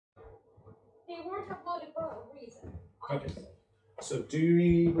They weren't uploaded for a reason, obviously. Okay. So do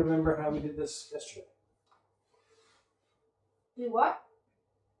you remember how we did this yesterday? Do what?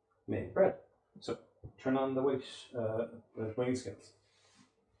 Made bread. So turn on the weighing scales.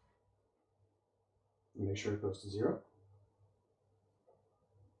 Make sure it goes to 0.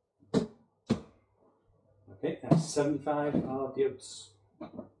 Okay, and 75 of the oats.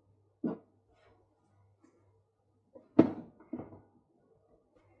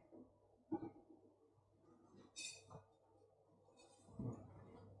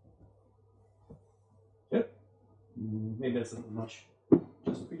 Yep. Maybe that's a little much.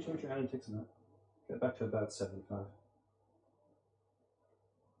 Just reach out your hand and take some out. Get back to about 75.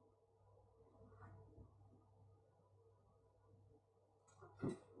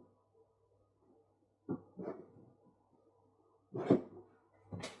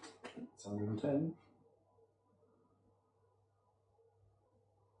 It's 110.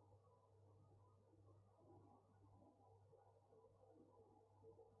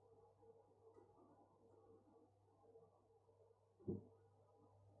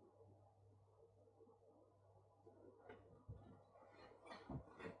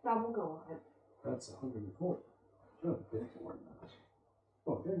 That will go on it. That's 140. Oh, big more than that.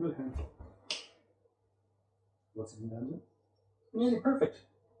 Oh, very good handful. What's it down to? Nearly perfect.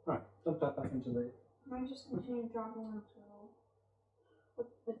 Alright, dump that back into the... I just continue dropping until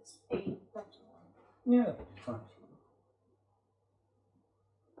it's 8. That's all. Yeah, that'll be fine.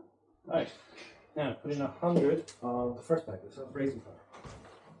 Alright, now put in 100 of the first bag, this is raisin flour.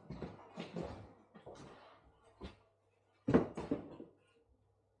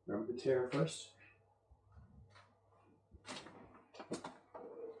 Remember the tare first?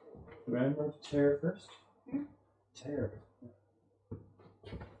 Remember the tare first? Hmm? Tare.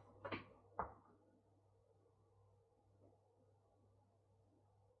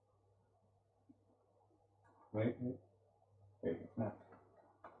 Wait. Now.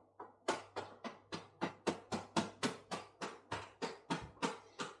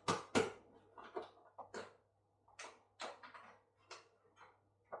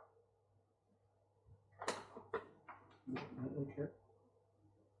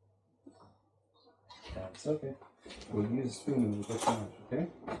 That's okay. We'll use a spoon with this one, okay?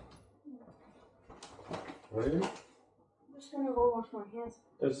 Ready? I'm just gonna go wash my hands.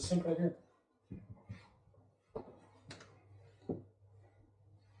 There's a sink right here.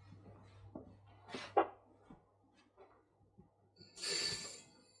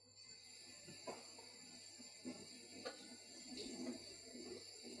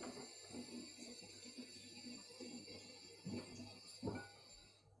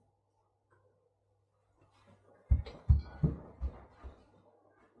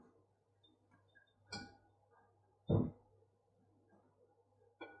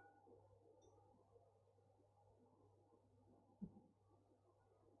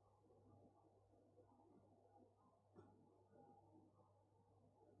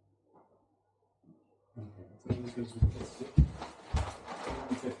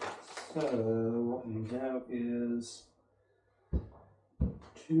 So what we need now is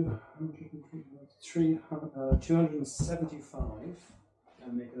 275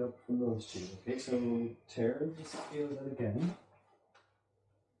 and make it up from those two. Okay, so tear the scales out again.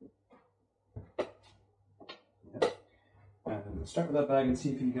 Yeah. And start with that bag and see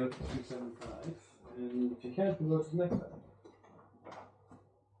if you can get up to 275. And if you can't, we'll go to the next bag.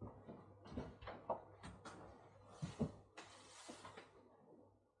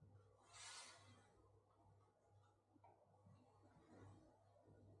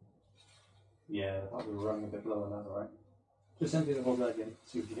 Yeah, I thought we were running a bit low on that, alright. Just empty the whole bag in,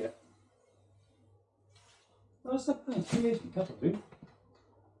 see what you get. Oh, that's not bad, 380, that'll do.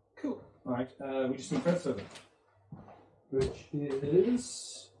 Cool. Alright, we just need bread serving, which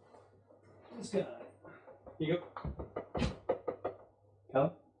is this guy. Here you go.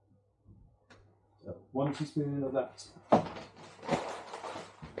 Calum. So, 1 teaspoon of that.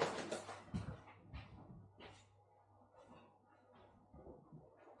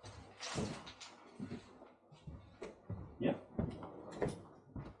 Yeah.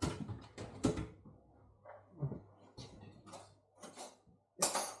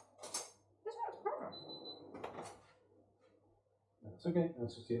 That's okay,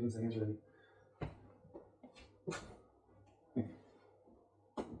 that's just the other thing is ready.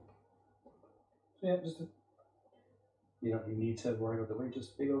 So yeah, just you don't need to worry about the weight,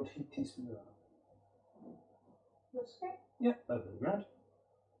 just a big old teaspoon of that. That's okay. Yeah, that'll be grand.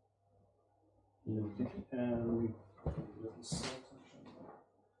 And we put a little salt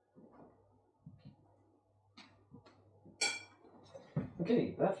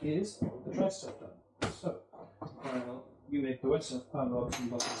Okay, that is all the dry stuff done. So, you make the wet stuff, I'll add some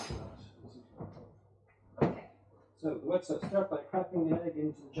butter to that. Okay. So, the wet stuff, start by cracking the egg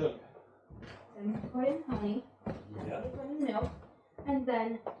into the jug. Then we put in honey, Yeah. we put in milk, and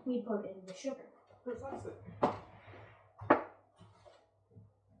then we put in the sugar. Precisely.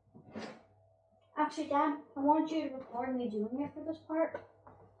 Actually, Dad, I want you to record me doing it for this part.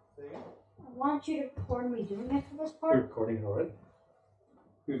 Say again? I want you to record me doing it for this You're part. recording it already?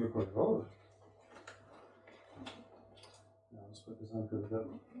 We've recorded all of it. Now let's put this on because I've got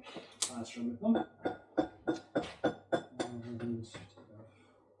faster with them. And take off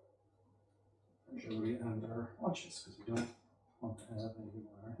our jewelry and our watches because we don't want to have anything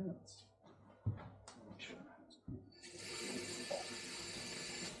on our hands. Make sure our hands are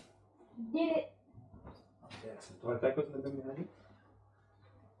clean. Did it. Yes. Do I think what's in the behind you?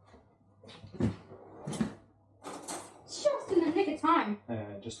 Just in the nick of time.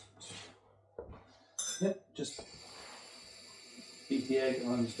 Just beat the egg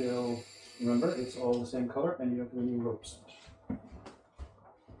until, remember, it's all the same color and you don't have any ropes.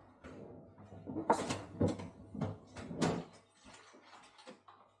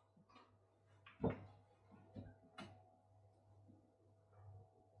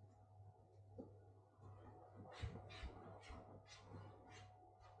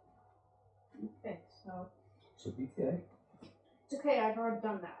 Okay, So beat the egg. it's okay, I've already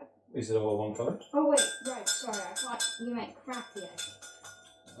done that. Is it all one color? Oh wait, right, sorry, I thought you meant crack the egg.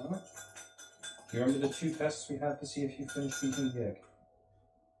 Alright. Do you remember the 2 tests we had to see if you finished beating the egg?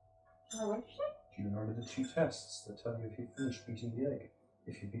 Sorry, what did you say? Do you remember the 2 tests that tell you if you finished beating the egg?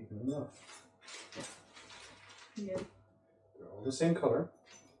 If you beat them enough? No, They're all the same color,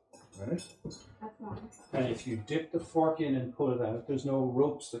 right? that's fine. And if you dip the fork in and pull it out, there's no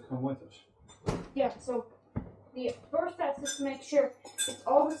ropes that come with it. Yeah, so the first test is to make sure it's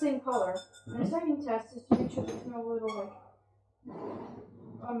all the same color, and the second test is to make sure there's no little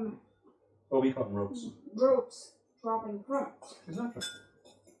Oh, we call them ropes. ropes dropping from it. Exactly.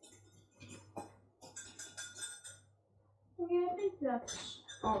 Yeah, I think that's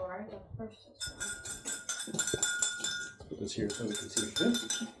alright. The first test. Put this here so we can see what it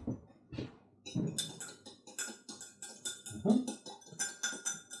is.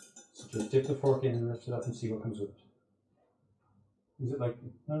 So just dip the fork in and lift it up and see what comes with it. Is it like,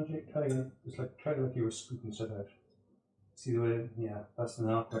 no, try again. It's like, try to like you were scooping stuff out. See the way, yeah, that's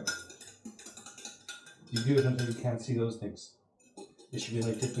not quite. You do it until you can't see those things. It should be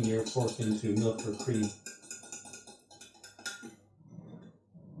like dipping your fork into milk or cream.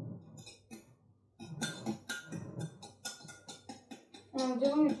 And I'm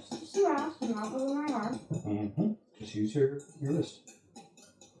doing it just too fast and not moving my arm. Just use your wrist.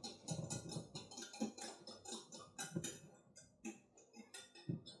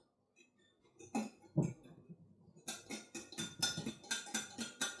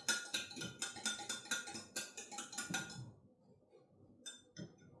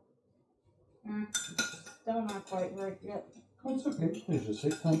 Still not quite right yet. Oh, it's okay. There's just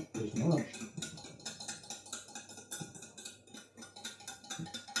take time. There's no rush.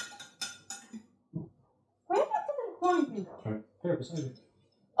 Where did the corn thing go? Sorry. There, beside you.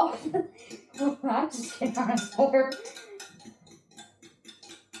 Oh, oh, I just came out of nowhere.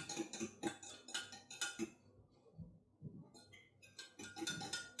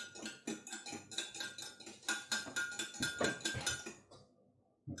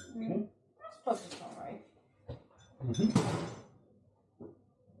 Okay. I suppose it's alright.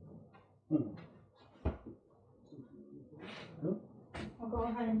 I'll go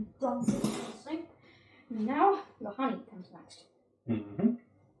ahead and dump this thing. Now the honey comes next.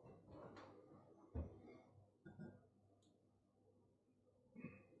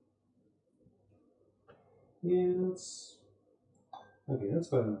 Yeah, that's okay. That's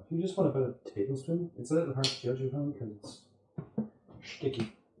about enough. You just want about a tablespoon. It's a little hard to judge at home because it's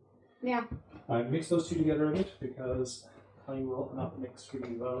sticky. Yeah. Alright, mix those two together a bit because honey will not mix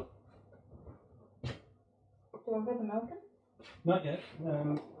really well. Do I put the milk in? Not yet.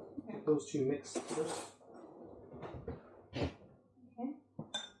 Get those two mixed first. Okay.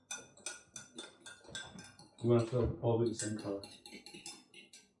 You want to fill all be the same color.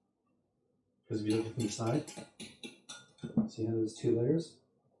 Because if you look at the side, see how there's 2 layers?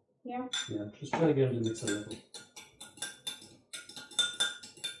 Yeah. Yeah, just try to get them to mix a little.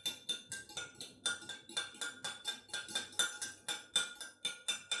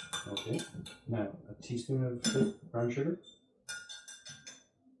 Okay, now a teaspoon of brown sugar.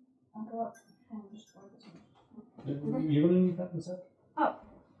 I'll go up and just pour this in. You're going to need that in a sec? Oh.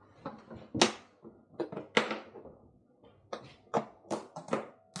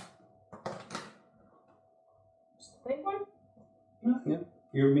 big one? Yeah.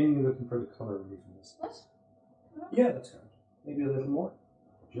 You're mainly looking for the color relief in this. This? Yeah, that's good. Maybe a little more.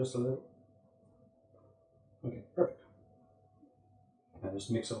 Just a little. Okay, perfect. Now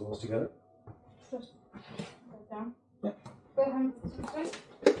just mix all those together. Just put it down. Yeah. Go ahead and put some things.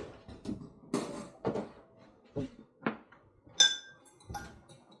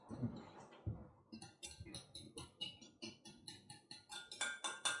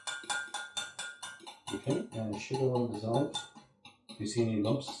 Okay, and it should all dissolve. Do you see any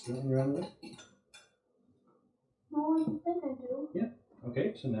lumps sitting around there? No, I don't think I do. Yeah.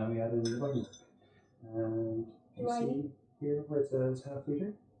 Okay, so now we add in the buttermilk. And you see here where it says half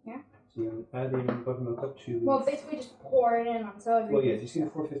liter? Yeah. So you add in buttermilk up to. Well, basically just pour it in until everything. Well, yeah, do you see the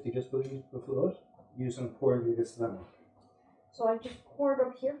 450 just below it? You just want to pour it until it gets to that one. So I just pour it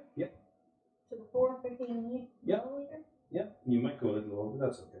up here? Yep. To the 450 milliliter? Yeah, you might go a little over,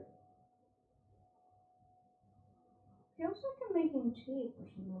 that's okay. Feels like I'm making tea or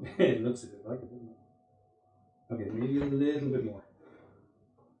something. It looks a bit like it, doesn't it? Okay, maybe a little bit more.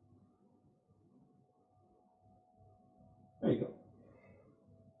 There you go.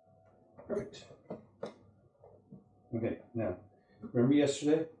 Perfect. Okay, now, remember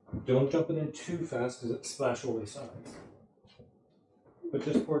yesterday? Don't jump it in too fast because it'll splash over the sides. But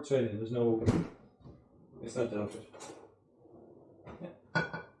just pour it straight in. There's no. It's not delicate. Yeah.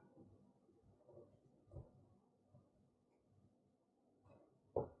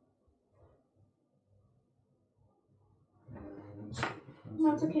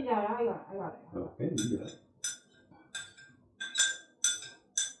 No, it's okay, Dad. I got it. Okay, you got it.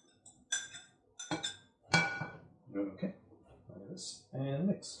 Okay, like this, and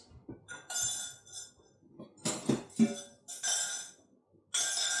mix.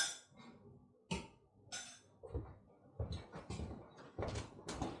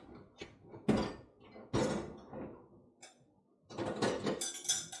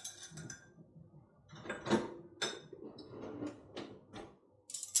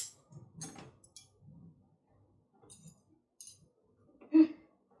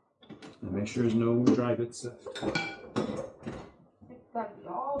 And make sure there's no dry bits left. It's gotta be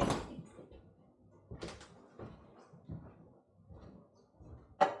all.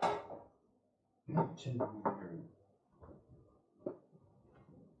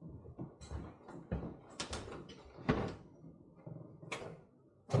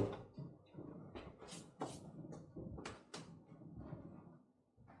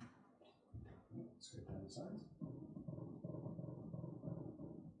 Scrape down the sides.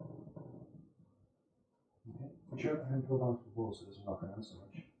 Okay, for sure, and hold on to the bowl so it doesn't knock around so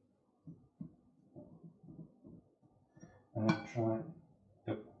much. And then try.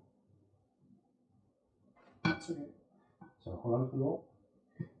 Yep. That's okay. So hold on to the bowl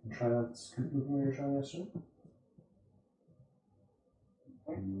and try that scooping thing we were trying yesterday.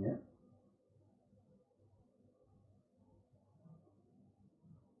 Yeah.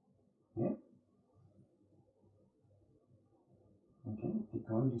 Yeah. Okay, keep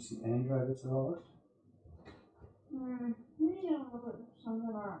going. Do you see any dry bits at all left? Maybe a little bit some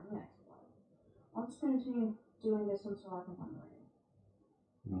of our next one. I'll just continue doing this until I think I'm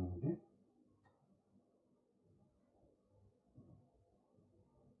ready. Okay.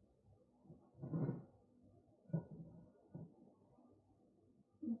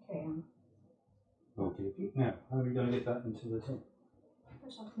 Okay, Okay. Now, how are we going to get that into the tin?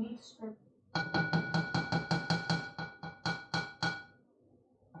 there's some meat strip.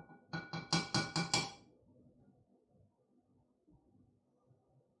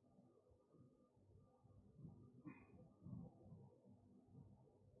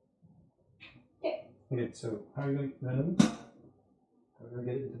 Okay, so how are you going to get it in? How are we going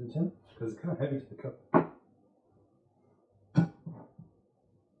to get it into the tin? Because it's kind of heavy to the cup.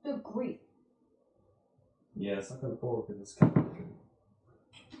 Good grief. Yeah, it's not going to pour because it's kind of heavy.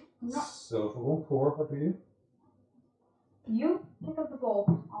 No. So if it won't pour, what do we do? You pick up the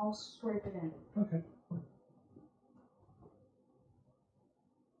bowl, I'll scrape it in. Okay.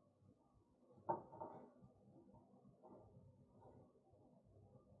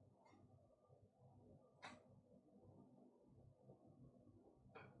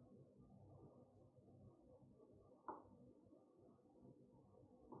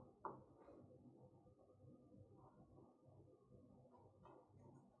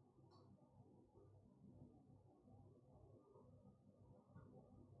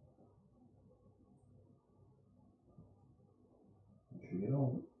 Make sure you get all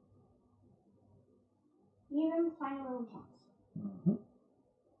of it. Even tiny little chunks.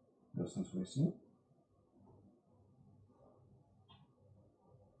 Just since we've seen it.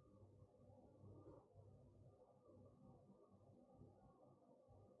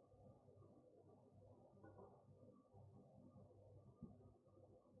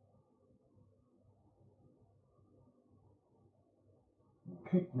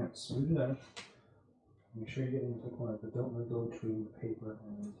 Okay, now smooth it out. Make sure you get into the corner, but don't let go between the paper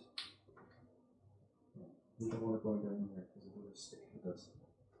and. You don't want it going down there because it will stick. It does.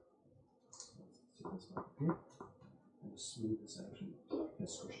 So let's see this one here. And just smooth this out and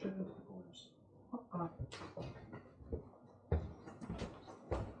squish down into the corners.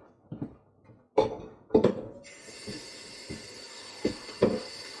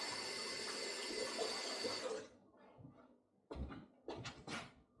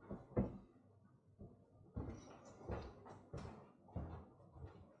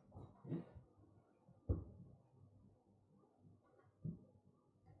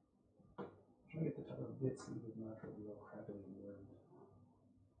 Try to get the top of the bits a little bit naturally all crackly in the end.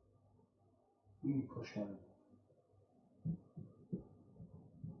 You push down. Is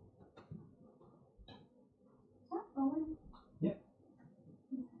that going? Yep.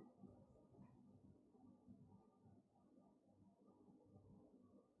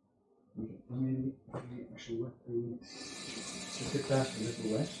 Okay, and maybe actually wet the. Just get that a little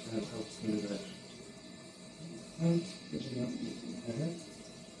wet and it helps smooth it out. And good to go. Okay.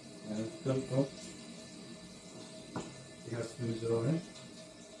 And don't go. You have smooth it already.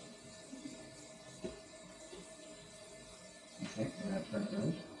 Okay, now turn it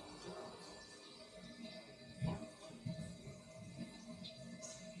around.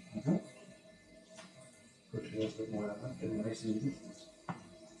 Push a little bit more of that, get it nice and even.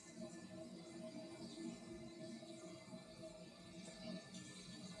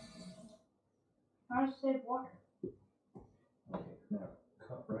 How to save water? Okay, now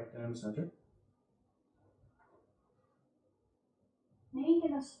cut right down the center. Maybe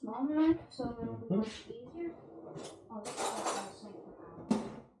get a small knife so it'll be much easier. Oh, that's what I was thinking about.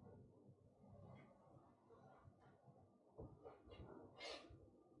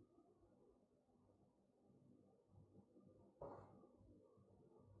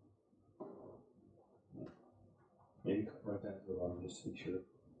 Maybe cut right down to the bottom just to be sure.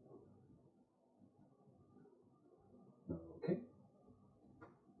 Okay.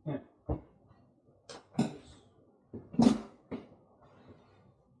 Yeah.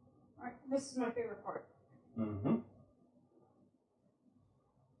 Alright, this is my favorite part. Mm-hmm.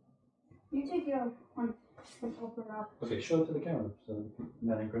 You take your one and open it up. Okay, show it to the camera so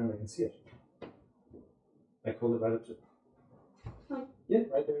Nana and Granddad can see it. Like hold it right up to. Like, yeah,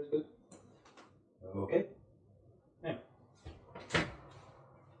 right there is good. Okay. Now. Could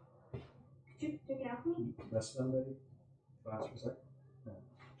you take it out for me? Rest it on the glass for a sec. Now,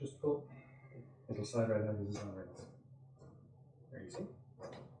 just pull. It'll slide right out because it's on rails. There you see.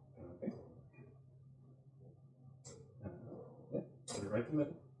 Okay. Yeah, put it right in the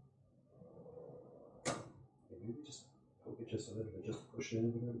middle. Okay, maybe just poke it just a little bit, just push it in a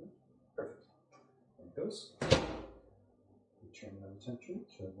little bit. Perfect. There it goes. We turn it on the temperature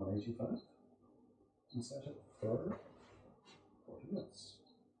to 185 and set it for 40 minutes.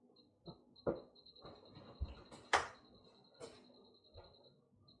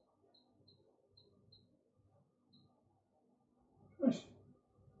 Right.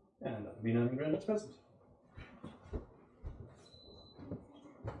 And that'll be Nana and Granddad's present.